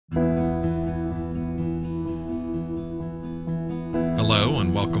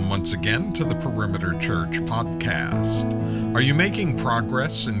and welcome once again to the Perimeter Church podcast. Are you making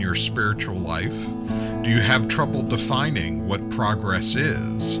progress in your spiritual life? Do you have trouble defining what progress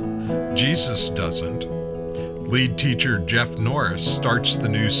is? Jesus doesn't. Lead teacher Jeff Norris starts the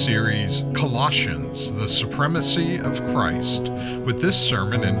new series, Colossians, the Supremacy of Christ, with this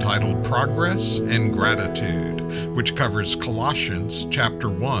sermon entitled Progress and Gratitude, which covers Colossians chapter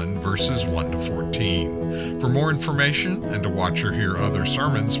 1, verses 1 to 14. For more information and to watch or hear other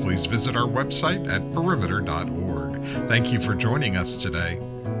sermons, please visit our website at perimeter.org. Thank you for joining us today.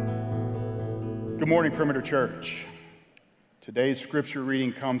 Good morning, Perimeter Church. Today's scripture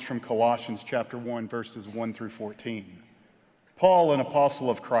reading comes from Colossians chapter 1, verses 1 through 14. Paul, an apostle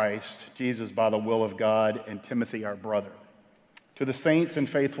of Christ, Jesus by the will of God, and Timothy, our brother, to the saints and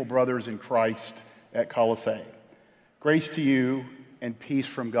faithful brothers in Christ at Colossae, grace to you and peace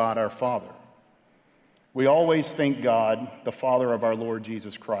from God our Father. We always thank God, the Father of our Lord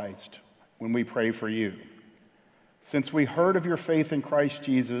Jesus Christ, when we pray for you. Since we heard of your faith in Christ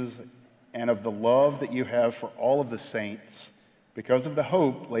Jesus and of the love that you have for all of the saints, because of the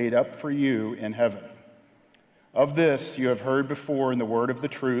hope laid up for you in heaven. Of this you have heard before in the word of the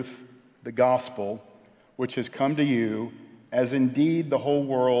truth, the gospel, which has come to you, as indeed the whole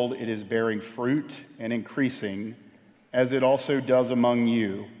world it is bearing fruit and increasing, as it also does among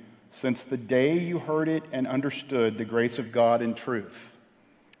you, since the day you heard it and understood the grace of God in truth.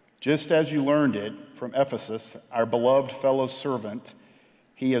 Just as you learned it from Ephesus, our beloved fellow servant,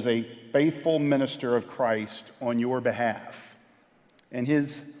 he is a faithful minister of Christ on your behalf, and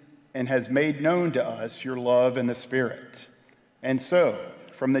has made known to us your love in the Spirit. And so,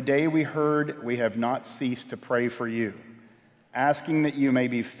 from the day we heard, we have not ceased to pray for you, asking that you may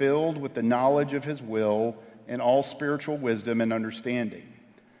be filled with the knowledge of his will in all spiritual wisdom and understanding,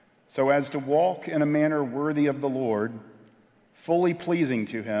 so as to walk in a manner worthy of the Lord, fully pleasing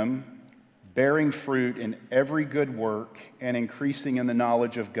to him, bearing fruit in every good work and increasing in the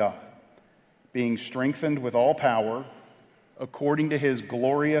knowledge of God, being strengthened with all power, according to his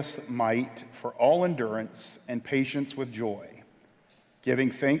glorious might, for all endurance and patience with joy, giving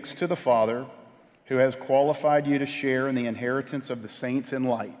thanks to the Father, who has qualified you to share in the inheritance of the saints in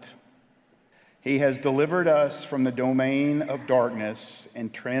light. He has delivered us from the domain of darkness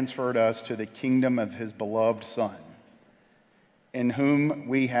and transferred us to the kingdom of his beloved Son, in whom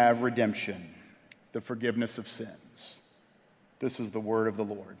we have redemption, the forgiveness of sins. This is the word of the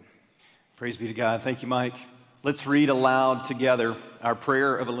Lord. Praise be to God. Thank you, Mike. Let's read aloud together our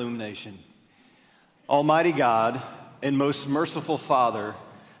prayer of illumination. Almighty God and most merciful Father,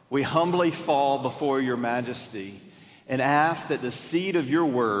 we humbly fall before your majesty and ask that the seed of your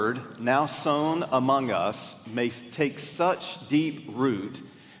word, now sown among us, may take such deep root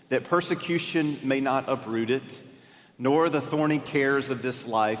that persecution may not uproot it, nor the thorny cares of this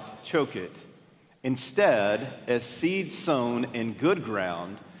life choke it. Instead, as seed sown in good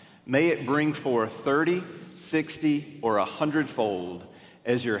ground, may it bring forth 30, 60, or 100-fold,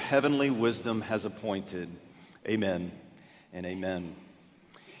 as your heavenly wisdom has appointed. Amen and amen.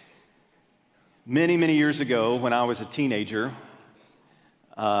 Many, many years ago, when I was a teenager,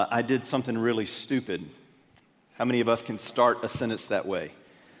 I did something really stupid. How many of us can start a sentence that way?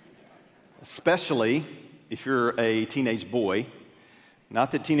 Especially if you're a teenage boy.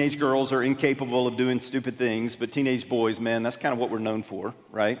 Not that teenage girls are incapable of doing stupid things, but teenage boys, man, that's kind of what we're known for,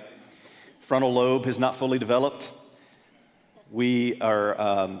 right? Frontal lobe has not fully developed. We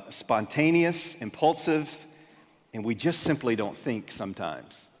are spontaneous, impulsive, and we just simply don't think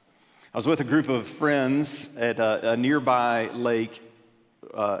sometimes. I was with a group of friends at a nearby lake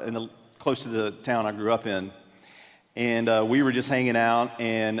close to the town I grew up in, and we were just hanging out,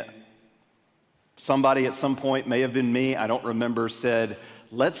 and somebody at some point, may have been me, I don't remember, said,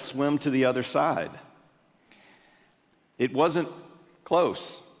 "Let's swim to the other side." It wasn't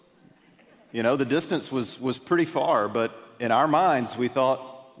close. You know, the distance was pretty far, but in our minds, we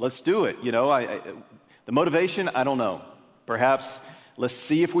thought, let's do it. You know, the motivation, I don't know. Perhaps let's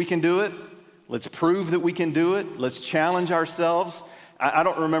see if we can do it. Let's prove that we can do it. Let's challenge ourselves. I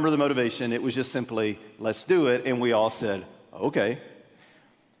don't remember the motivation. It was just simply, let's do it. And we all said, okay.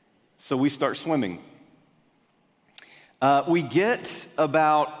 So we start swimming. We get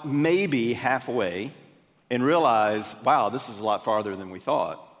about maybe halfway and realize, wow, this is a lot farther than we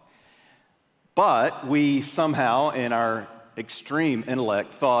thought. But we somehow, in our extreme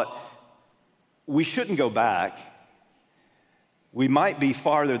intellect, thought we shouldn't go back. We might be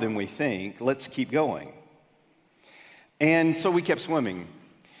farther than we think. Let's keep going. And so we kept swimming.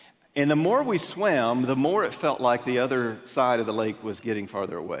 And the more we swam, the more it felt like the other side of the lake was getting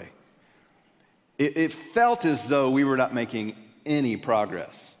farther away. It felt as though we were not making any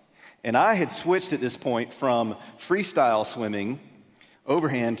progress. And I had switched at this point from freestyle swimming,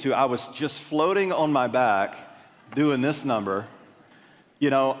 overhand, to I was just floating on my back, doing this number,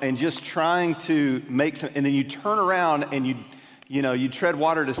 and just trying to make some, and then you turn around and you tread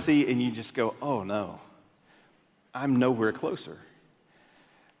water to sea and you just go, oh no, I'm nowhere closer.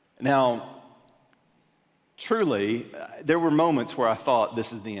 Now, truly, there were moments where I thought,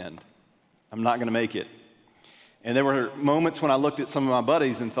 this is the end. I'm not gonna make it. And there were moments when I looked at some of my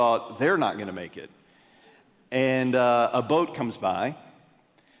buddies and thought, they're not gonna make it. And a boat comes by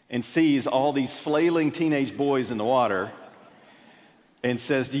and sees all these flailing teenage boys in the water and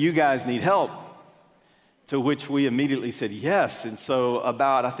says, do you guys need help? To which we immediately said yes. And so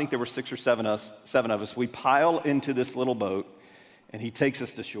I think there were 6 or 7 of us, we pile into this little boat and he takes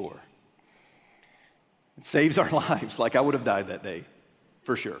us to shore. It saves our lives. Like I would have died that day,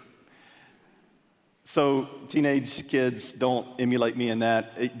 for sure. So teenage kids, don't emulate me in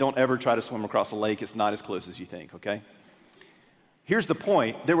that. Don't ever try to swim across a lake. It's not as close as you think, okay? Here's the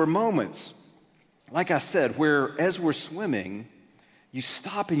point. There were moments, like I said, where as we're swimming, you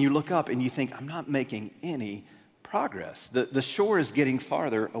stop and you look up and you think, I'm not making any progress. The shore is getting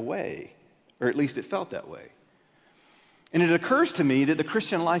farther away, or at least it felt that way. And it occurs to me that the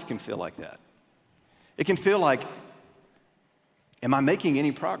Christian life can feel like that. It can feel like, am I making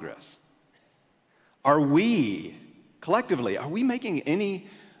any progress? Are we, collectively, are we making any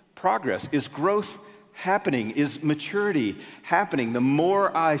progress? Is growth happening? Is maturity happening? The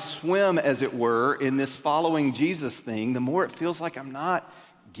more I swim, as it were, in this following Jesus thing, the more it feels like I'm not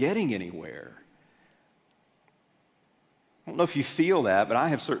getting anywhere. I don't know if you feel that, but I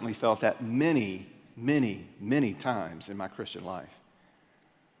have certainly felt that many, many, many times in my Christian life.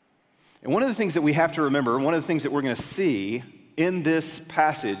 And one of the things that we have to remember, one of the things that we're going to see in this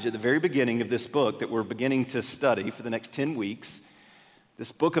passage at the very beginning of this book that we're beginning to study for the next 10 weeks,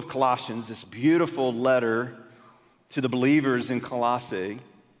 this book of Colossians, this beautiful letter to the believers in Colossae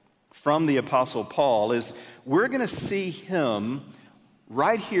from the Apostle Paul, is we're going to see him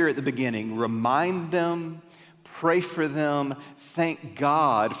right here at the beginning remind them, pray for them, thank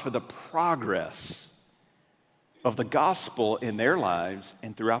God for the progress of the gospel in their lives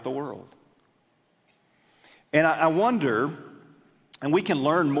and throughout the world. And I wonder, and we can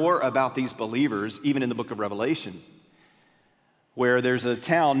learn more about these believers even in the book of Revelation, where there's a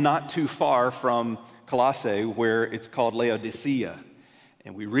town not too far from Colossae where it's called Laodicea.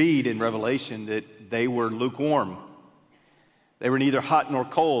 And we read in Revelation that they were lukewarm. They were neither hot nor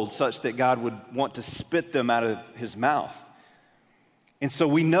cold, such that God would want to spit them out of his mouth. And so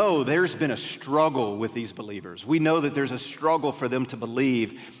we know there's been a struggle with these believers. We know that there's a struggle for them to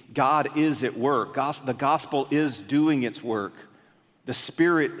believe God is at work. The gospel is doing its work. The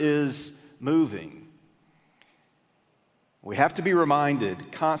Spirit is moving. We have to be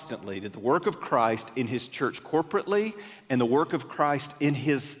reminded constantly that the work of Christ in his church corporately and the work of Christ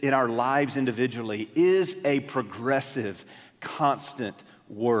in our lives individually is a progressive, constant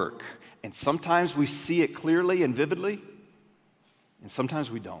work. And sometimes we see it clearly and vividly, and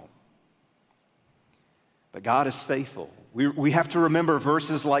sometimes we don't. But God is faithful. We have to remember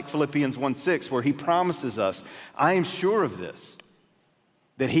verses like Philippians 1:6, where he promises us, I am sure of this,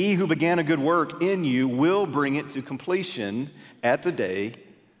 that he who began a good work in you will bring it to completion at the day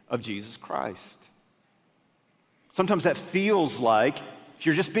of Jesus Christ. Sometimes that feels like, if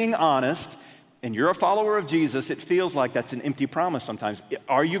you're just being honest, and you're a follower of Jesus, it feels like that's an empty promise sometimes.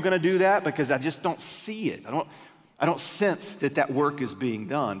 Are you going to do that? Because I just don't see it. I don't sense that work is being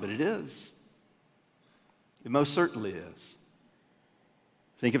done, but it is. It most certainly is.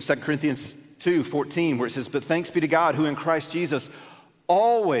 Think of 2 Corinthians 2:14, where it says, but thanks be to God who in Christ Jesus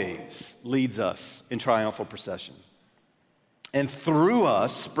always leads us in triumphal procession, and through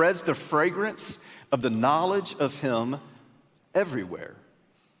us spreads the fragrance of the knowledge of him everywhere.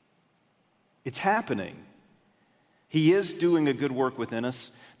 It's happening. He is doing a good work within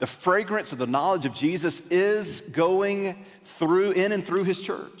us. The fragrance of the knowledge of Jesus is going in and through his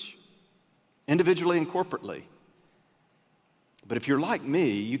church, individually and corporately. But if you're like me,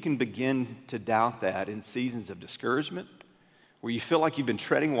 you can begin to doubt that in seasons of discouragement, where you feel like you've been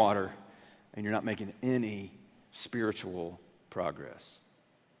treading water and you're not making any spiritual progress.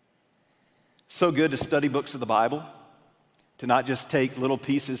 So good to study books of the Bible, to not just take little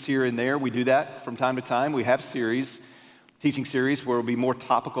pieces here and there. We do that from time to time. We have teaching series where it'll be more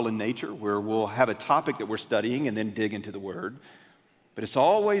topical in nature, where we'll have a topic that we're studying and then dig into the Word. But it's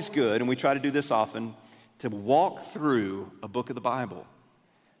always good, and we try to do this often, to walk through a book of the Bible,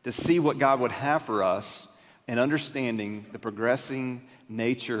 to see what God would have for us and understanding the progressing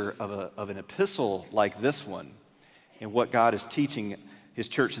nature of an epistle like this one in what God is teaching his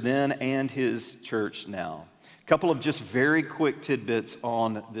church then and his church now. A couple of just very quick tidbits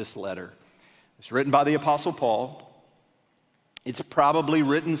on this letter. It's written by the Apostle Paul. It's probably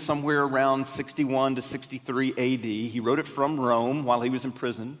written somewhere around 61 to 63 AD. He wrote it from Rome while he was in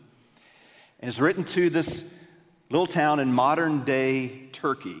prison. And it's written to this little town in modern-day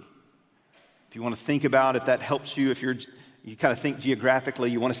Turkey. If you want to think about it, that helps you. If you kind of think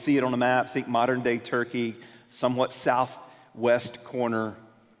geographically, you want to see it on a map, think modern-day Turkey, somewhat southwest corner.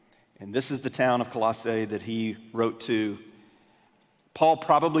 And this is the town of Colossae that he wrote to. Paul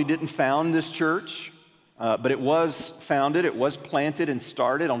probably didn't found this church, but it was founded, it was planted and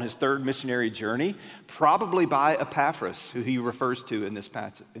started on his third missionary journey, probably by Epaphras, who he refers to in this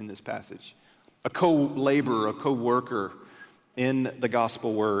passage. A co-laborer, a co-worker in the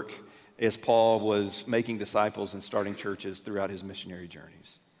gospel work as Paul was making disciples and starting churches throughout his missionary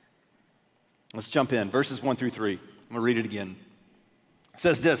journeys. Let's jump in, verses 1 through 3. I'm going to read it again. It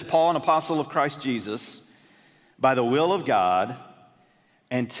says this, Paul, an apostle of Christ Jesus, by the will of God,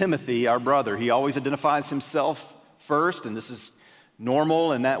 and Timothy, our brother. He always identifies himself first, and this is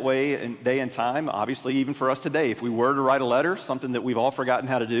normal in that way in day and time, obviously even for us today. If we were to write a letter, something that we've all forgotten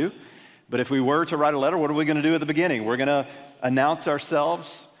how to do, but if we were to write a letter, what are we going to do at the beginning? We're going to announce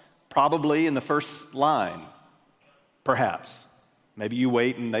ourselves probably in the first line, perhaps. Maybe you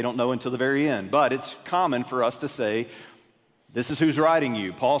wait and they don't know until the very end. But it's common for us to say, this is who's writing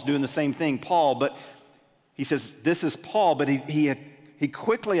you. Paul's doing the same thing, Paul. But he says, this is Paul, but he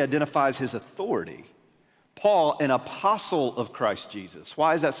quickly identifies his authority. Paul, an apostle of Christ Jesus.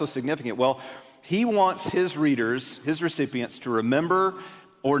 Why is that so significant? Well, he wants his readers, his recipients, to remember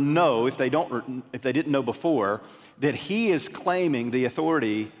or know, if they didn't know before, that he is claiming the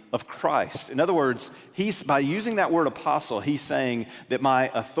authority of Christ. In other words, by using that word apostle, he's saying that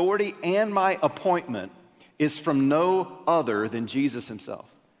my authority and my appointment is from no other than Jesus himself.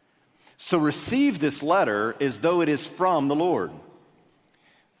 So receive this letter as though it is from the Lord,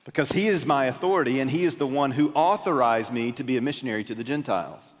 because he is my authority and he is the one who authorized me to be a missionary to the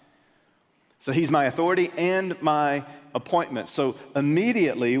Gentiles. So he's my authority and my appointment. So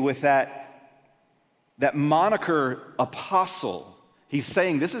immediately with that moniker apostle, he's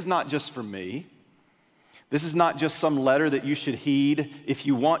saying this is not just for me. This is not just some letter that you should heed if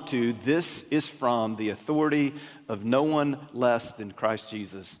you want to. This is from the authority of no one less than Christ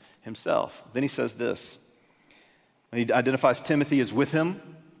Jesus himself. Then he says this. He identifies Timothy as with him,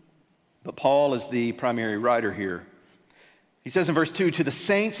 but Paul is the primary writer here. He says in verse 2, to the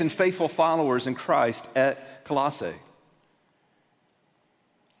saints and faithful followers in Christ at Colossae.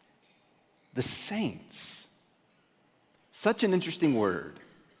 The saints. Such an interesting word.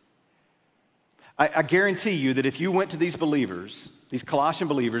 I guarantee you that if you went to these believers, these Colossian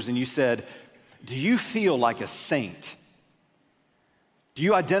believers, and you said, do you feel like a saint? Do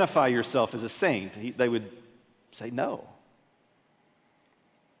you identify yourself as a saint? They would say no.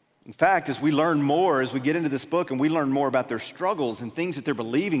 In fact, as we learn more, as we get into this book and we learn more about their struggles and things that they're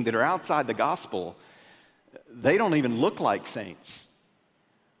believing that are outside the gospel, they don't even look like saints.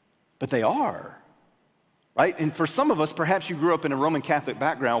 But they are, right? And for some of us, perhaps you grew up in a Roman Catholic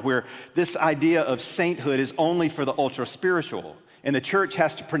background where this idea of sainthood is only for the ultra-spiritual, and the church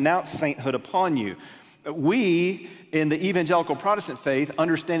has to pronounce sainthood upon you. We, in the evangelical Protestant faith,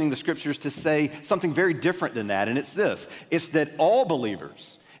 understanding the scriptures to say something very different than that, and it's this. It's that all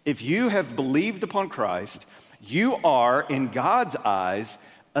believers, if you have believed upon Christ, you are, in God's eyes,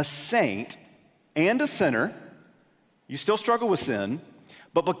 a saint and a sinner. You still struggle with sin,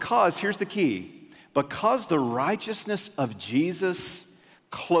 but here's the key, because the righteousness of Jesus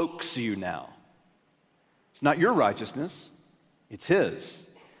cloaks you now. It's not your righteousness, it's his.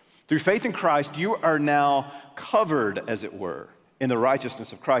 Through faith in Christ, you are now covered, as it were, in the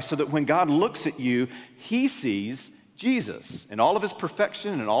righteousness of Christ, so that when God looks at you, he sees Jesus in all of his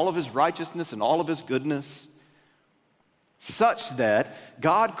perfection and all of his righteousness and all of his goodness, such that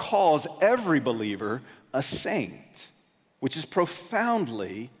God calls every believer a saint, which is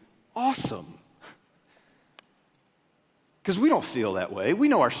profoundly awesome. Because we don't feel that way. We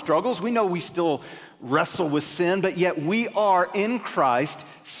know our struggles. We know we still wrestle with sin, but yet we are in Christ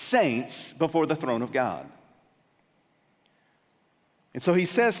saints before the throne of God. And so he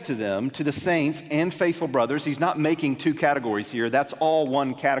says to them, to the saints and faithful brothers, he's not making two categories here. That's all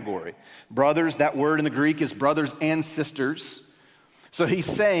one category. Brothers, that word in the Greek is brothers and sisters. So he's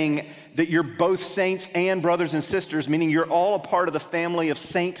saying that you're both saints and brothers and sisters, meaning you're all a part of the family of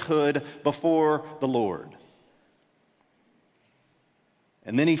sainthood before the Lord.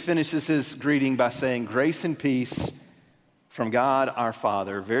 And then he finishes his greeting by saying, grace and peace from God our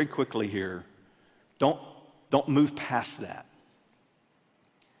Father. Very quickly here. Don't Don't move past that.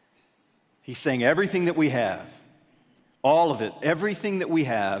 He's saying everything that we have, all of it, everything that we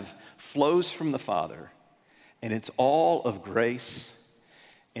have flows from the Father, and it's all of grace,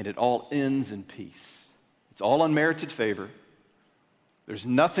 and it all ends in peace. It's all unmerited favor. There's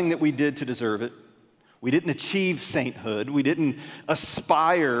nothing that we did to deserve it. We didn't achieve sainthood. We didn't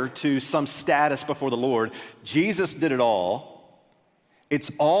aspire to some status before the Lord. Jesus did it all.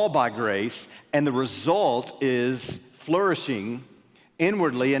 It's all by grace, and the result is flourishing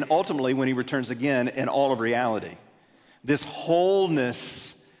inwardly and ultimately when he returns again in all of reality. This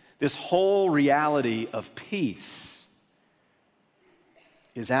wholeness, this whole reality of peace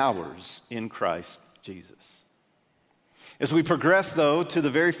is ours in Christ Jesus. As we progress, though, to the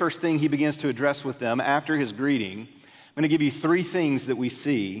very first thing he begins to address with them after his greeting, I'm going to give you three things that we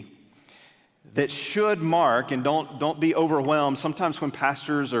see that should mark, and don't be overwhelmed. Sometimes when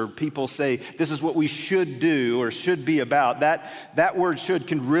pastors or people say, this is what we should do or should be about, that word should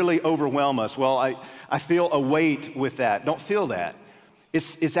can really overwhelm us. Well, I feel a weight with that. Don't feel that.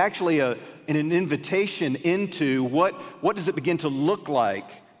 It's actually an invitation into what does it begin to look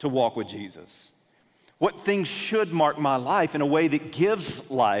like to walk with Jesus? What things should mark my life in a way that gives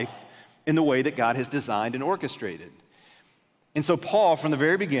life in the way that God has designed and orchestrated? And so Paul, from the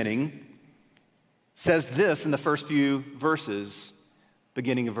very beginning, says this in the first few verses,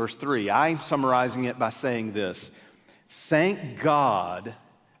 beginning of verse 3. I'm summarizing it by saying this: thank God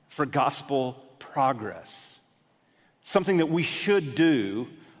for gospel progress, something that we should do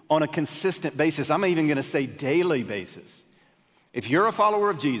on a consistent basis. I'm even going to say daily basis. If you're a follower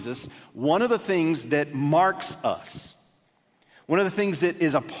of Jesus, one of the things that marks us, one of the things that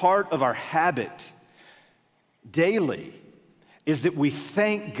is a part of our habit daily, is that we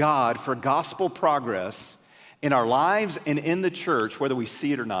thank God for gospel progress in our lives and in the church, whether we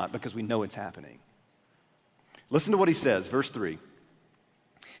see it or not, because we know it's happening. Listen to what he says, verse 3.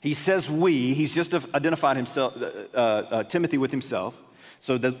 He says he's just identified himself, Timothy with himself.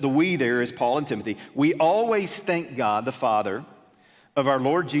 So the we there is Paul and Timothy. We always thank God, the Father of our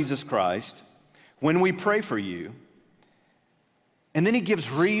Lord Jesus Christ, when we pray for you. And then he gives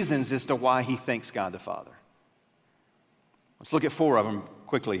reasons as to why he thanks God the Father. Let's look at four of them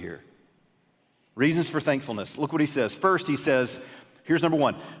quickly here. Reasons for thankfulness. Look what he says. First, he says, here's number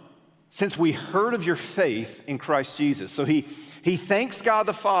one: since we heard of your faith in Christ Jesus. So he thanks God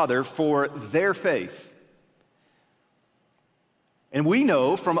the Father for their faith. And we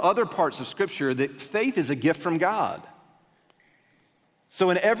know from other parts of Scripture that faith is a gift from God. So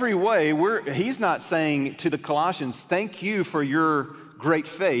in every way, he's not saying to the Colossians, thank you for your great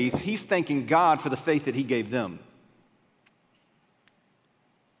faith. He's thanking God for the faith that he gave them.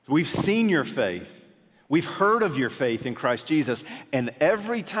 We've seen your faith. We've heard of your faith in Christ Jesus. And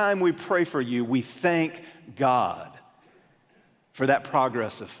every time we pray for you, we thank God for that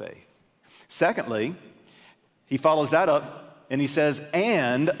progress of faith. Secondly, he follows that up and he says,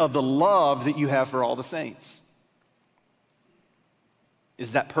 and of the love that you have for all the saints.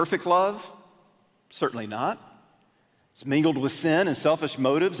 Is that perfect love? Certainly not. It's mingled with sin and selfish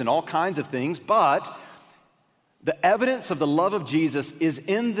motives and all kinds of things, but the evidence of the love of Jesus is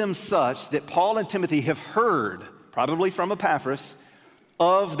in them such that Paul and Timothy have heard, probably from Epaphras,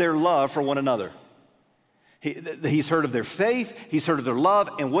 of their love for one another. He's heard of their faith, he's heard of their love,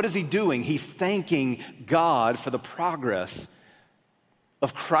 and what is he doing? He's thanking God for the progress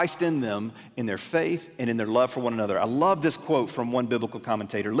of Christ in them, in their faith and in their love for one another. I love this quote from one biblical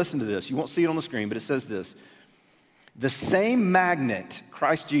commentator. Listen to this. You won't see it on the screen, but it says this: the same magnet,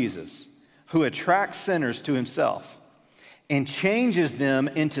 Christ Jesus, who attracts sinners to himself and changes them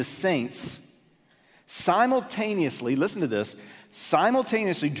into saints, simultaneously, listen to this,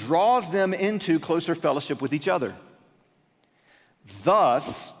 simultaneously draws them into closer fellowship with each other.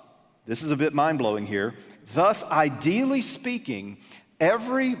 Thus, this is a bit mind-blowing here, thus, ideally speaking,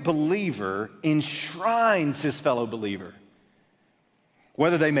 every believer enshrines his fellow believer,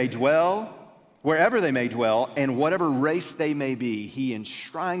 wherever they may dwell, and whatever race they may be, he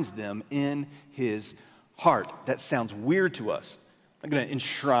enshrines them in his heart. That sounds weird to us. I'm not going to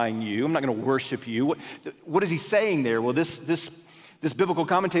enshrine you. I'm not going to worship you. What is he saying there? Well, this biblical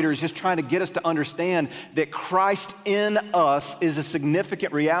commentator is just trying to get us to understand that Christ in us is a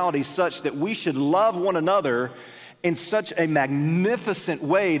significant reality such that we should love one another in such a magnificent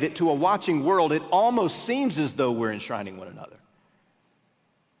way that to a watching world, it almost seems as though we're enshrining one another.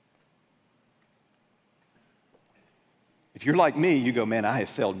 If you're like me, you go, man, I have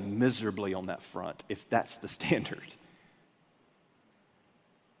failed miserably on that front, if that's the standard.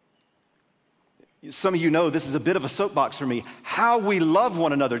 Some of you know this is a bit of a soapbox for me. How we love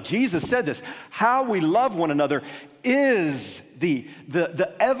one another. Jesus said this. How we love one another is the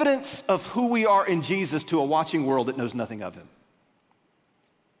evidence of who we are in Jesus to a watching world that knows nothing of him.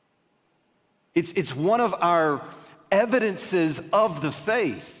 It's one of our evidences of the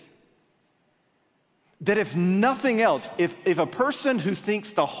faith. That if nothing else, if a person who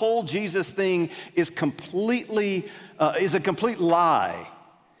thinks the whole Jesus thing is a complete lie,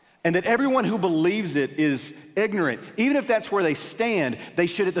 and that everyone who believes it is ignorant, even if that's where they stand, they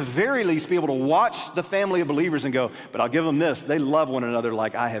should at the very least be able to watch the family of believers and go, but I'll give them this, they love one another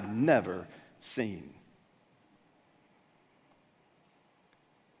like I have never seen.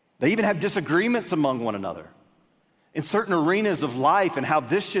 They even have disagreements among one another in certain arenas of life and how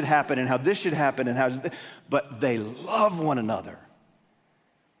this should happen and how this should happen but they love one another.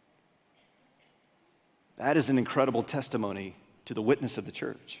 That is an incredible testimony to the witness of the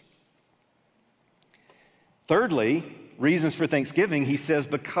church. Thirdly, reasons for thanksgiving, he says,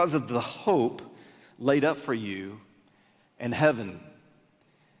 because of the hope laid up for you in heaven.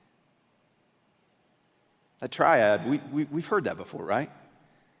 That triad, we've heard that before, right?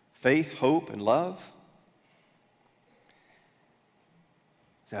 Faith, hope, and love.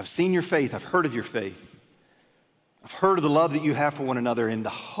 So I've seen your faith. I've heard of your faith. I've heard of the love that you have for one another and the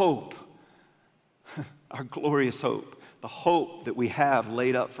hope, our glorious hope, the hope that we have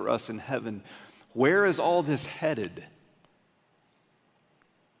laid up for us in heaven. Where is all this headed?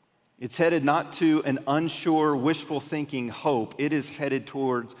 It's headed not to an unsure, wishful thinking hope. It is headed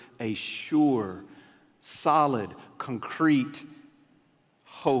towards a sure, solid, concrete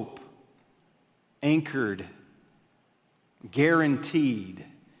hope, anchored, guaranteed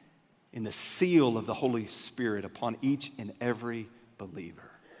in the seal of the Holy Spirit upon each and every believer.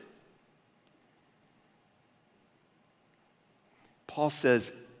 Paul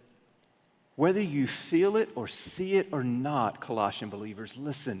says, whether you feel it or see it or not, Colossian believers,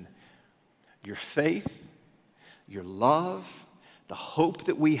 listen, your faith, your love, the hope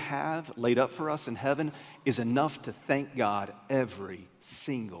that we have laid up for us in heaven is enough to thank God every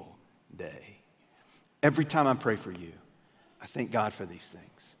single day. Every time I pray for you, I thank God for these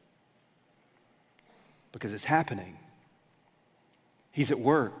things. Because it's happening. He's at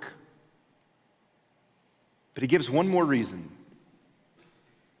work. But he gives one more reason.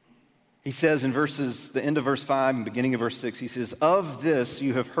 He says in the end of verse 5 and beginning of verse 6, he says, of this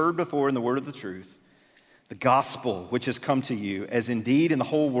you have heard before in the word of the truth, the gospel which has come to you, as indeed in the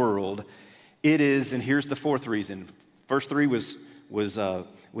whole world it is, and here's the fourth reason. Verse 3 was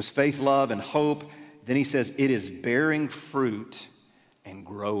faith, love, and hope. Then he says, it is bearing fruit and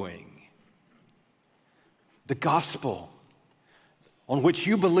growing. The gospel on which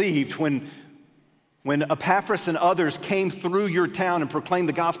you believed when Epaphras and others came through your town and proclaimed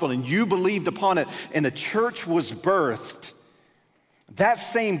the gospel and you believed upon it and the church was birthed, that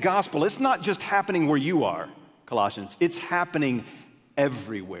same gospel, it's not just happening where you are, Colossians, it's happening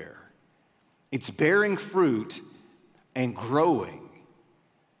everywhere. It's bearing fruit and growing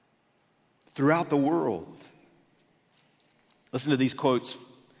throughout the world. Listen to these quotes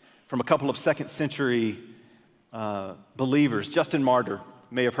from a couple of second century believers. Justin Martyr,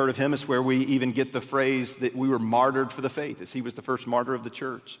 you may have heard of him. It's where we even get the phrase that we were martyred for the faith, as he was the first martyr of the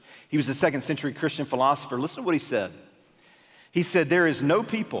church. He was a second century Christian philosopher. Listen to what he said. He said, there is no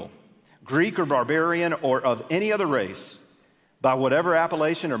people, Greek or barbarian or of any other race, by whatever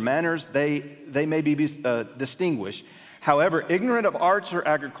appellation or manners they may be distinguished, however ignorant of arts or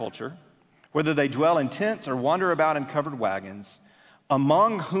agriculture, whether they dwell in tents or wander about in covered wagons,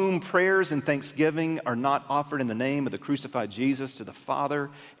 among whom prayers and thanksgiving are not offered in the name of the crucified Jesus to the Father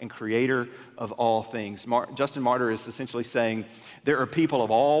and Creator of all things. Justin Martyr is essentially saying there are people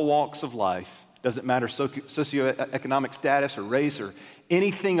of all walks of life, doesn't matter socioeconomic status or race or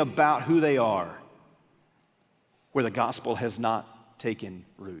anything about who they are, where the gospel has not taken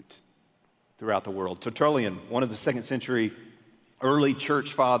root throughout the world. Tertullian, one of the second century early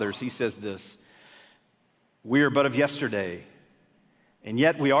church fathers, he says this, we are but of yesterday, and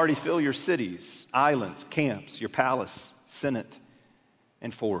yet we already fill your cities, islands, camps, your palace, senate,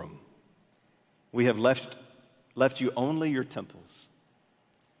 and forum. We have left you only your temples.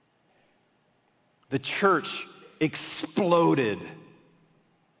 The church exploded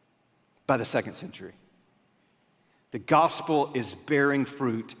by the second century. The gospel is bearing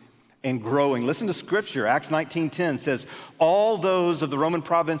fruit and growing. Listen to scripture. Acts 19:10 says, all those of the Roman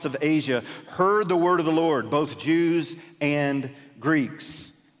province of Asia heard the word of the Lord, both Jews and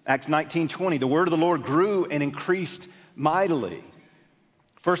Greeks. Acts 19:20, the word of the Lord grew and increased mightily.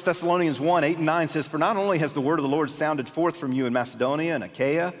 1 Thessalonians 1:8 and 9 says, for not only has the word of the Lord sounded forth from you in Macedonia and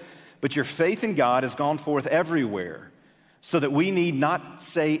Achaia, But your faith in God has gone forth everywhere, so that we need not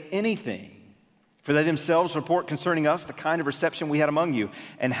say anything. For they themselves report concerning us the kind of reception we had among you,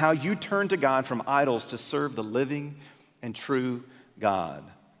 and how you turned to God from idols to serve the living and true God.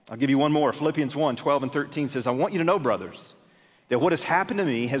 I'll give you one more. Philippians 1, 12 and 13 says, I want you to know, brothers, that what has happened to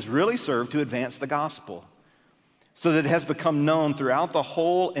me has really served to advance the gospel, so that it has become known throughout the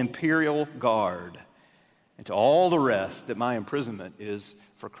whole imperial guard, and to all the rest that my imprisonment is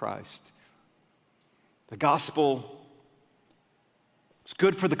for Christ. The gospel, it's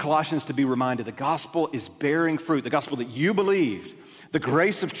good for the Colossians to be reminded the gospel is bearing fruit. The gospel that you believed, the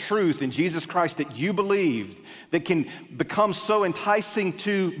grace of truth in Jesus Christ that you believed, that can become so enticing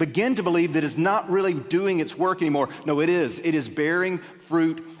to begin to believe that is not really doing its work anymore. No, it is. It is bearing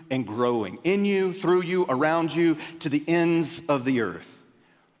fruit and growing in you, through you, around you, to the ends of the earth.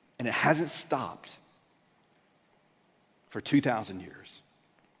 And it hasn't stopped for 2,000 years.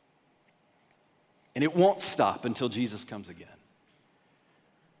 And it won't stop until Jesus comes again.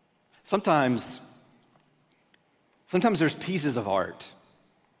 Sometimes there's pieces of art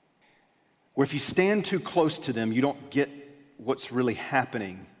where if you stand too close to them, you don't get what's really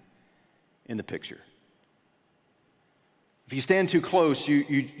happening in the picture. If you stand too close,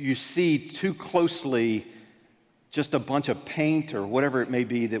 you see too closely just a bunch of paint or whatever it may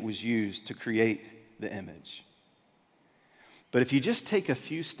be that was used to create the image. But if you just take a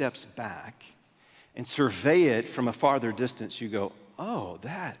few steps back and survey it from a farther distance, you go, oh,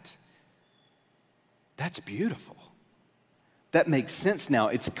 that's beautiful. That makes sense now.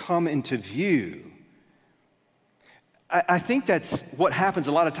 It's come into view. I think that's what happens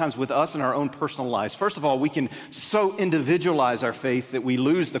a lot of times with us in our own personal lives. First of all, we can so individualize our faith that we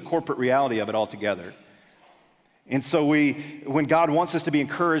lose the corporate reality of it altogether. And so when God wants us to be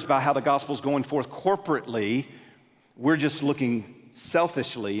encouraged by how the gospel is going forth corporately, we're just looking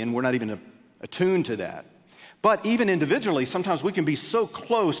selfishly and we're not even attuned to that. But even individually, sometimes we can be so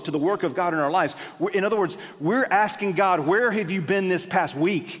close to the work of God in our lives. In other words, we're asking God, where have you been this past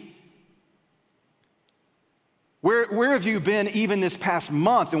week? Where have you been even this past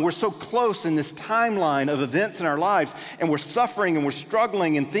month? And we're so close in this timeline of events in our lives, and we're suffering and we're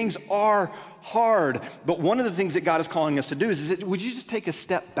struggling and things are hard. But one of the things that God is calling us to do is would you just take a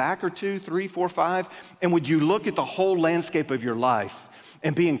step back or 2, 3, 4, 5, and would you look at the whole landscape of your life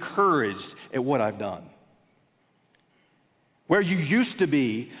and be encouraged at what I've done? Where you used to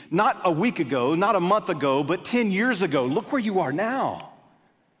be, not a week ago, not a month ago, but 10 years ago. Look where you are now.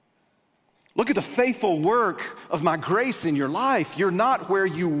 Look at the faithful work of my grace in your life. You're not where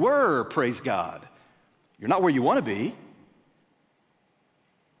you were, praise God. You're not where you want to be.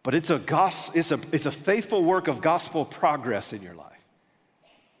 But it's a faithful work of gospel progress in your life.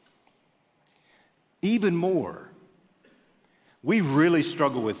 Even more, we really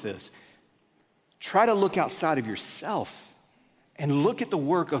struggle with this. Try to look outside of yourself and look at the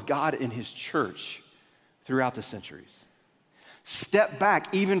work of God in His church throughout the centuries. Step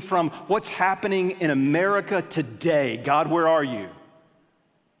back even from what's happening in America today. God, where are you?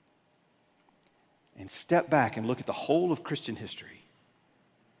 And step back and look at the whole of Christian history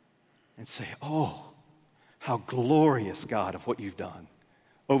and say, oh, how glorious, God, of what you've done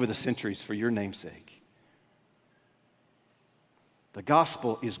over the centuries for your name's sake. The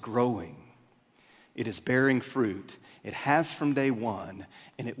gospel is growing. It is bearing fruit. It has from day one,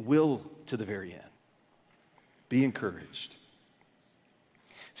 and it will to the very end. Be encouraged.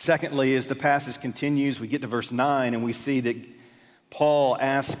 Secondly, as the passage continues, we get to verse 9, and we see that Paul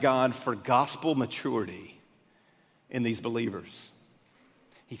asks God for gospel maturity in these believers.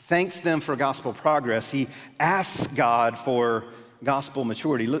 He thanks them for gospel progress. He asks God for gospel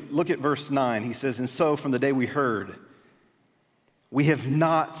maturity. Look at verse 9. He says, and so from the day we heard, we have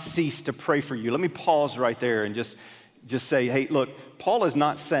not ceased to pray for you. Let me pause right there and just say, hey, look, Paul is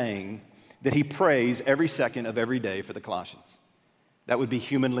not saying that he prays every second of every day for the Colossians. That would be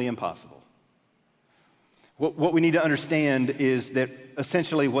humanly impossible. What we need to understand is that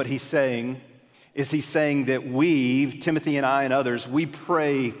essentially what he's saying is he's saying that we, Timothy and I and others, we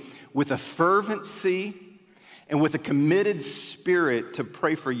pray with a fervency and with a committed spirit to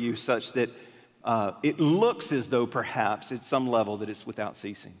pray for you such that it looks as though perhaps at some level that it's without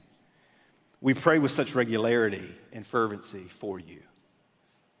ceasing. We pray with such regularity and fervency for you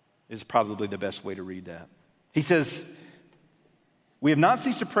is probably the best way to read that. He says, we have not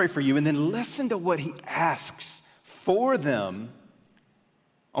ceased to pray for you, and then listen to what he asks for them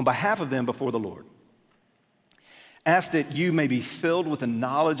on behalf of them before the Lord. Ask that you may be filled with the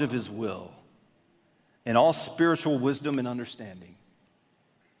knowledge of his will and all spiritual wisdom and understanding,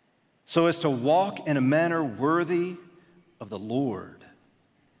 so as to walk in a manner worthy of the Lord,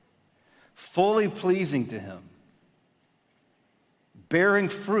 fully pleasing to him, bearing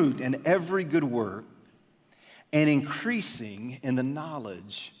fruit in every good work, and increasing in the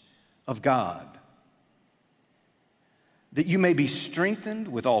knowledge of God, that you may be strengthened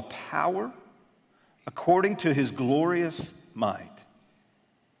with all power according to his glorious might,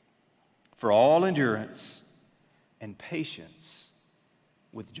 for all endurance and patience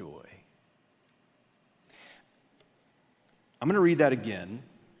with joy. I'm going to read that again,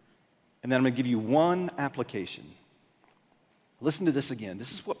 and then I'm going to give you one application. Listen to this again.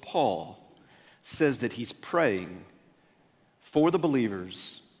 This is what Paul says that he's praying for the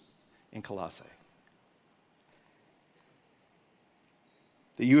believers in Colossae.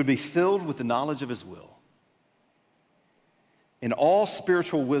 That you would be filled with the knowledge of his will, in all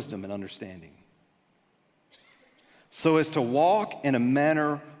spiritual wisdom and understanding, so as to walk in a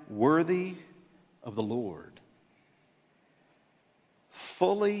manner worthy of the Lord,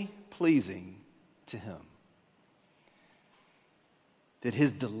 fully pleasing to him, that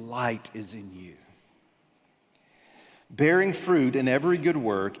his delight is in you, bearing fruit in every good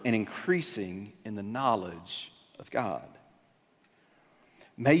work and increasing in the knowledge of God.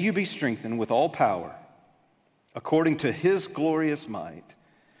 May you be strengthened with all power, according to his glorious might,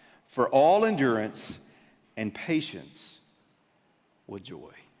 for all endurance and patience with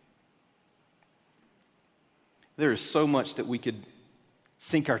joy. There is so much that we could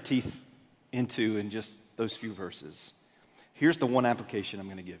sink our teeth into in just those few verses. Here's the one application I'm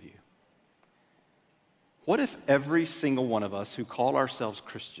going to give you. What if every single one of us who call ourselves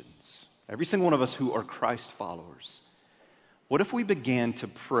Christians, every single one of us who are Christ followers, what if we began to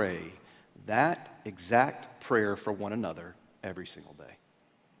pray that exact prayer for one another every single day?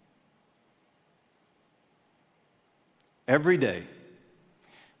 Every day,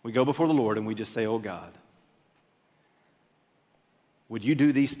 we go before the Lord and we just say, oh God, would you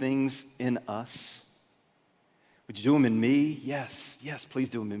do these things in us? Would you do them in me? Yes, please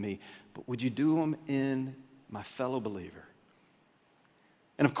do them in me. But would you do them in my fellow believer?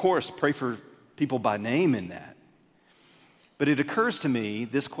 And of course, pray for people by name in that. But it occurs to me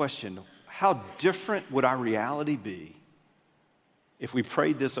this question: how different would our reality be if we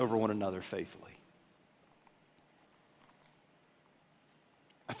prayed this over one another faithfully?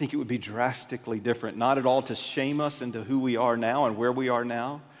 I think it would be drastically different, not at all to shame us into who we are now and where we are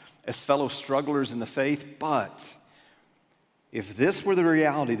now as fellow strugglers in the faith, but if this were the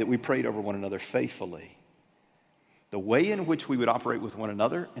reality that we prayed over one another faithfully, the way in which we would operate with one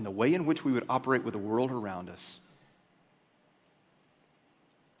another and the way in which we would operate with the world around us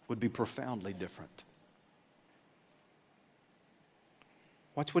would be profoundly different.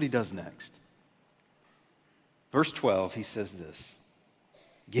 Watch what he does next. Verse 12, he says this: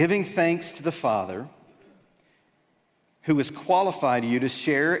 giving thanks to the Father who has qualified you to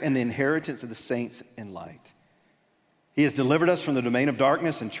share in the inheritance of the saints in light. He has delivered us from the domain of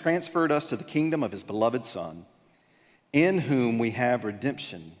darkness and transferred us to the kingdom of his beloved Son, in whom we have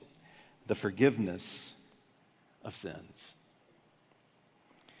redemption, the forgiveness of sins.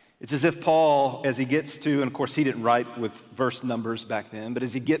 It's as if Paul, as he gets to, and of course he didn't write with verse numbers back then, but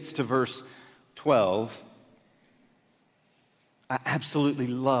as he gets to verse 12, I absolutely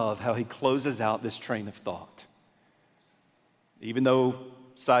love how he closes out this train of thought. Even though,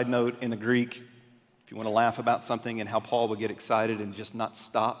 side note, in the Greek, if you want to laugh about something and how Paul would get excited and just not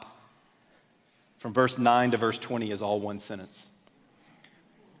stop, from verse 9 to verse 20 is all one sentence.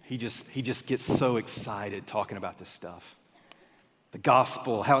 He just gets so excited talking about this stuff. The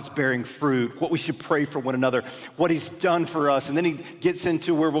gospel, how it's bearing fruit, what we should pray for one another, what he's done for us. And then he gets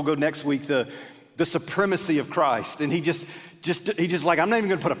into where we'll go next week, the supremacy of Christ. And he just like, I'm not even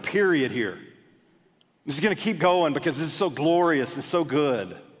going to put a period here. I'm just going to keep going because this is so glorious and so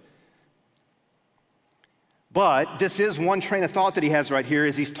good. But this is one train of thought that he has right here,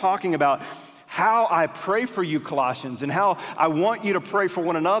 is he's talking about how I pray for you, Colossians, and how I want you to pray for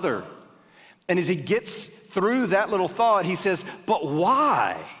one another. And as he gets through that little thought, he says, but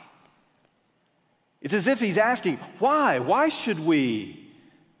why? It's as if he's asking, why? Why should we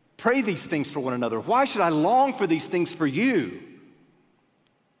pray these things for one another? Why should I long for these things for you?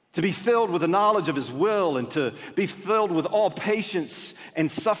 To be filled with the knowledge of his will and to be filled with all patience and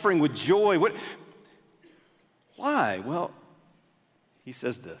suffering with joy. Why? Well, he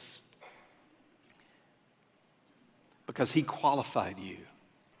says this: because he qualified you.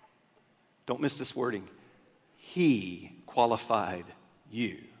 Don't miss this wording. He qualified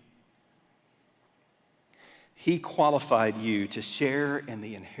you. He qualified you to share in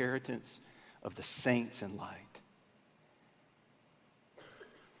the inheritance of the saints in light.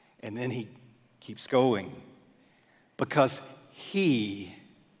 And then he keeps going. Because he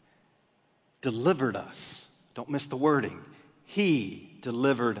delivered us. Don't miss the wording. He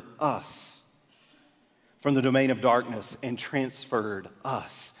delivered us from the domain of darkness and transferred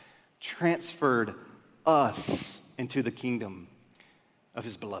us into the kingdom of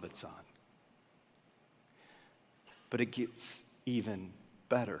his beloved Son. But it gets even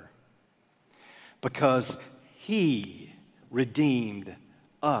better because he redeemed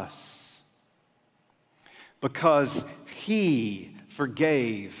us, because he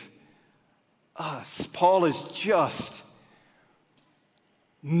forgave us. Paul is just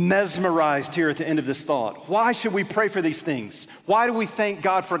mesmerized here at the end of this thought. Why should we pray for these things? Why do we thank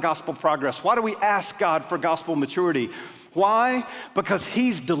God for gospel progress? Why do we ask God for gospel maturity? Why? Because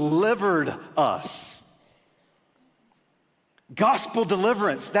he's delivered us. Gospel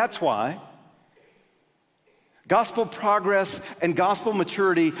deliverance, that's why. Gospel progress and gospel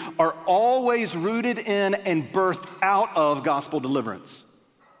maturity are always rooted in and birthed out of gospel deliverance.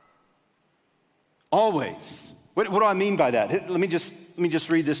 Always. What do I mean by that? Let me just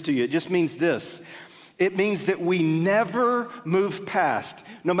read this to you. It just means this. It means that we never move past,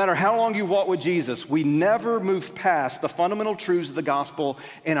 no matter how long you walk with Jesus, we never move past the fundamental truths of the gospel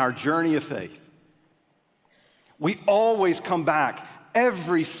in our journey of faith. We always come back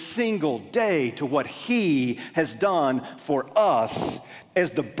every single day to what he has done for us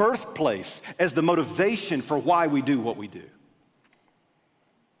as the birthplace, as the motivation for why we do what we do.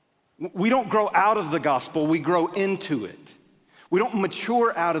 We don't grow out of the gospel, we grow into it. We don't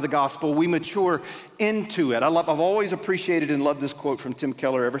mature out of the gospel, we mature into it. I've always appreciated and loved this quote from Tim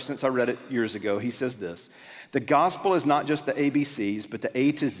Keller ever since I read it years ago. He says this: "The gospel is not just the ABCs, but the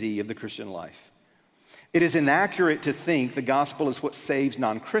A to Z of the Christian life. It is inaccurate to think the gospel is what saves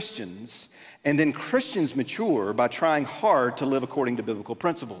non-Christians, and then Christians mature by trying hard to live according to biblical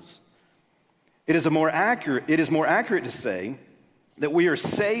principles. It is more accurate to say that we are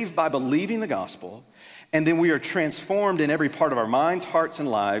saved by believing the gospel, and then we are transformed in every part of our minds, hearts, and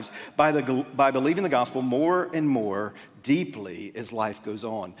lives by believing the gospel more and more deeply as life goes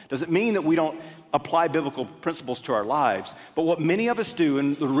on." Does it mean that we don't apply biblical principles to our lives? But what many of us do,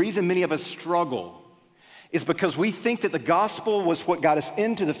 and the reason many of us struggle, is because we think that the gospel was what got us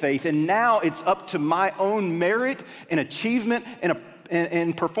into the faith, and now it's up to my own merit and achievement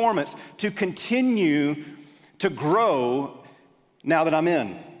and performance to continue to grow now that I'm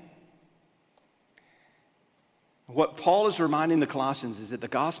in. What Paul is reminding the Colossians is that the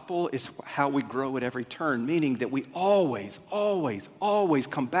gospel is how we grow at every turn, meaning that we always, always, always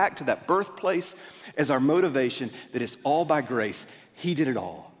come back to that birthplace as our motivation, that it's all by grace. He did it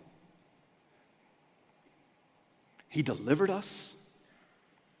all. He delivered us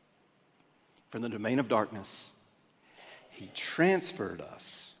from the domain of darkness. He transferred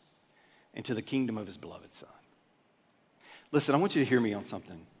us into the kingdom of his beloved Son. Listen, I want you to hear me on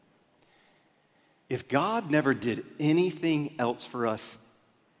something. If God never did anything else for us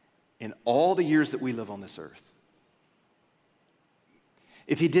in all the years that we live on this earth,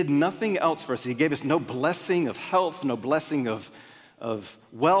 if he did nothing else for us, he gave us no blessing of health, no blessing of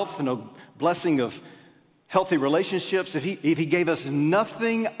wealth, no blessing of healthy relationships, if he gave us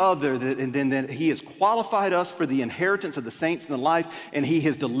nothing other than that he has qualified us for the inheritance of the saints in the life, and he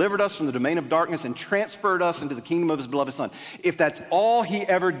has delivered us from the domain of darkness and transferred us into the kingdom of his beloved Son. If that's all he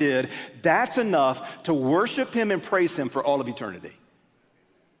ever did, that's enough to worship him and praise him for all of eternity.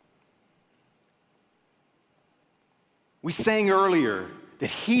 We sang earlier that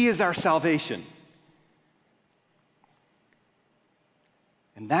he is our salvation.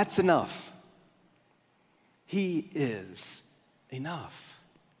 And that's enough. He is enough.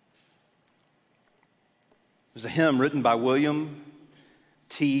 There's a hymn written by William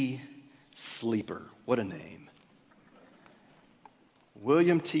T. Sleeper. What a name.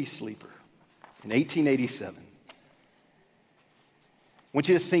 William T. Sleeper in 1887. I want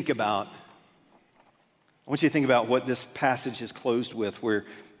you to think about what this passage is closed with, where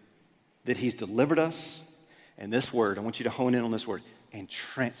that he's delivered us, and this word, I want you to hone in on this word, and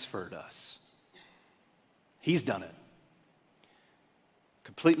transferred us. He's done it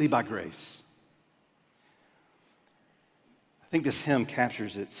completely by grace. I think this hymn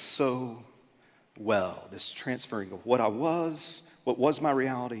captures it so well, this transferring of what was my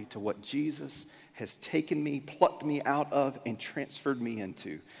reality, to what Jesus has taken me, plucked me out of, and transferred me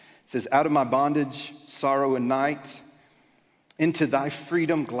into. It says, "Out of my bondage, sorrow, and night, into thy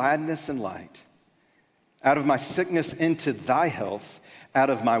freedom, gladness, and light. Out of my sickness into thy health,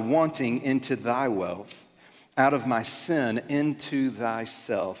 out of my wanting into thy wealth. Out of my sin into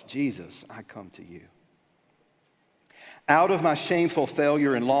thyself, Jesus, I come to you. Out of my shameful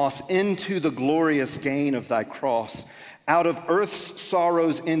failure and loss into the glorious gain of thy cross. Out of earth's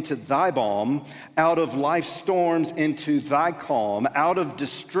sorrows into thy balm, out of life's storms into thy calm, out of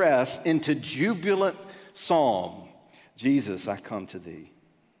distress into jubilant psalm. Jesus, I come to thee.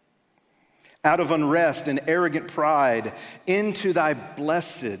 Out of unrest and arrogant pride, into thy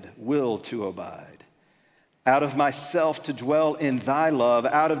blessed will to abide. Out of myself to dwell in thy love,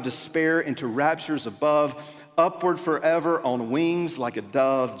 out of despair into raptures above, upward forever on wings like a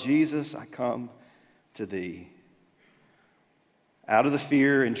dove. Jesus, I come to thee. Out of the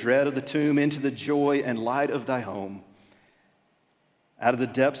fear and dread of the tomb, into the joy and light of thy home. Out of the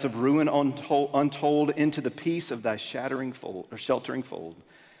depths of ruin untold, into the peace of thy sheltering fold.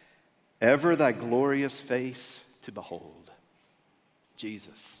 Ever thy glorious face to behold.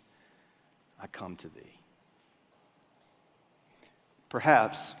 Jesus, I come to thee.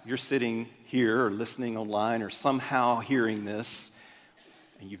 Perhaps you're sitting here or listening online or somehow hearing this,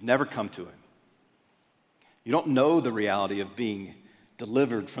 and you've never come to him. You don't know the reality of being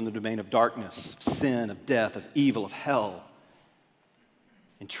delivered from the domain of darkness, of sin, of death, of evil, of hell,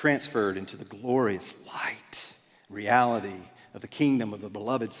 and transferred into the glorious light, reality of the kingdom of the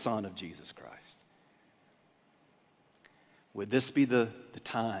beloved Son of Jesus Christ. Would this be the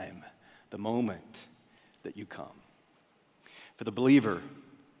time, the moment that you come? For the believer,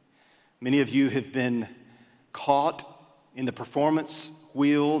 many of you have been caught in the performance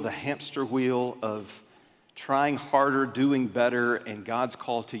wheel, the hamster wheel of trying harder, doing better, and God's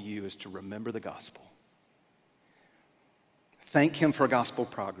call to you is to remember the gospel. Thank him for gospel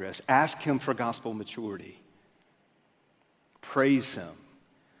progress. Ask him for gospel maturity. Praise him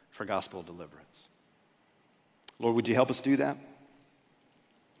for gospel deliverance. Lord, would you help us do that?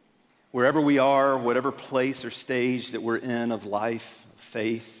 Wherever we are, whatever place or stage that we're in of life, of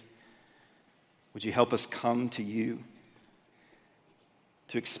faith, would you help us come to you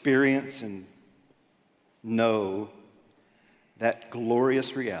to experience and know that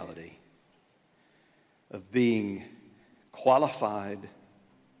glorious reality of being qualified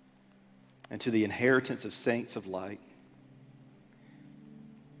into the inheritance of saints of light,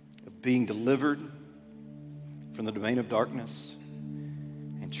 of being delivered from the domain of darkness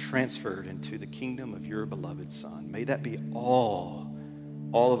and transferred into the kingdom of your beloved Son. May that be all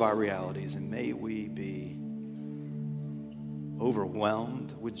of our realities, and may we be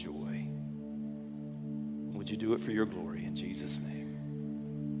overwhelmed with joy. Would you do it for your glory in Jesus' name?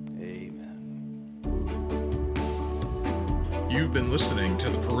 Amen. You've been listening to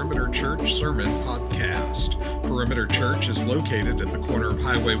the Perimeter Church Sermon Podcast. Perimeter Church is located at the corner of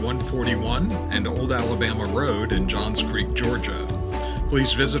Highway 141 and Old Alabama Road in Johns Creek, Georgia.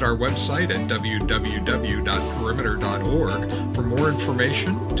 Please visit our website at www.perimeter.org for more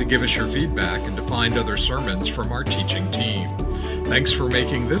information, to give us your feedback, and to find other sermons from our teaching team. Thanks for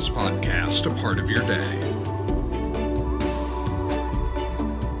making this podcast a part of your day.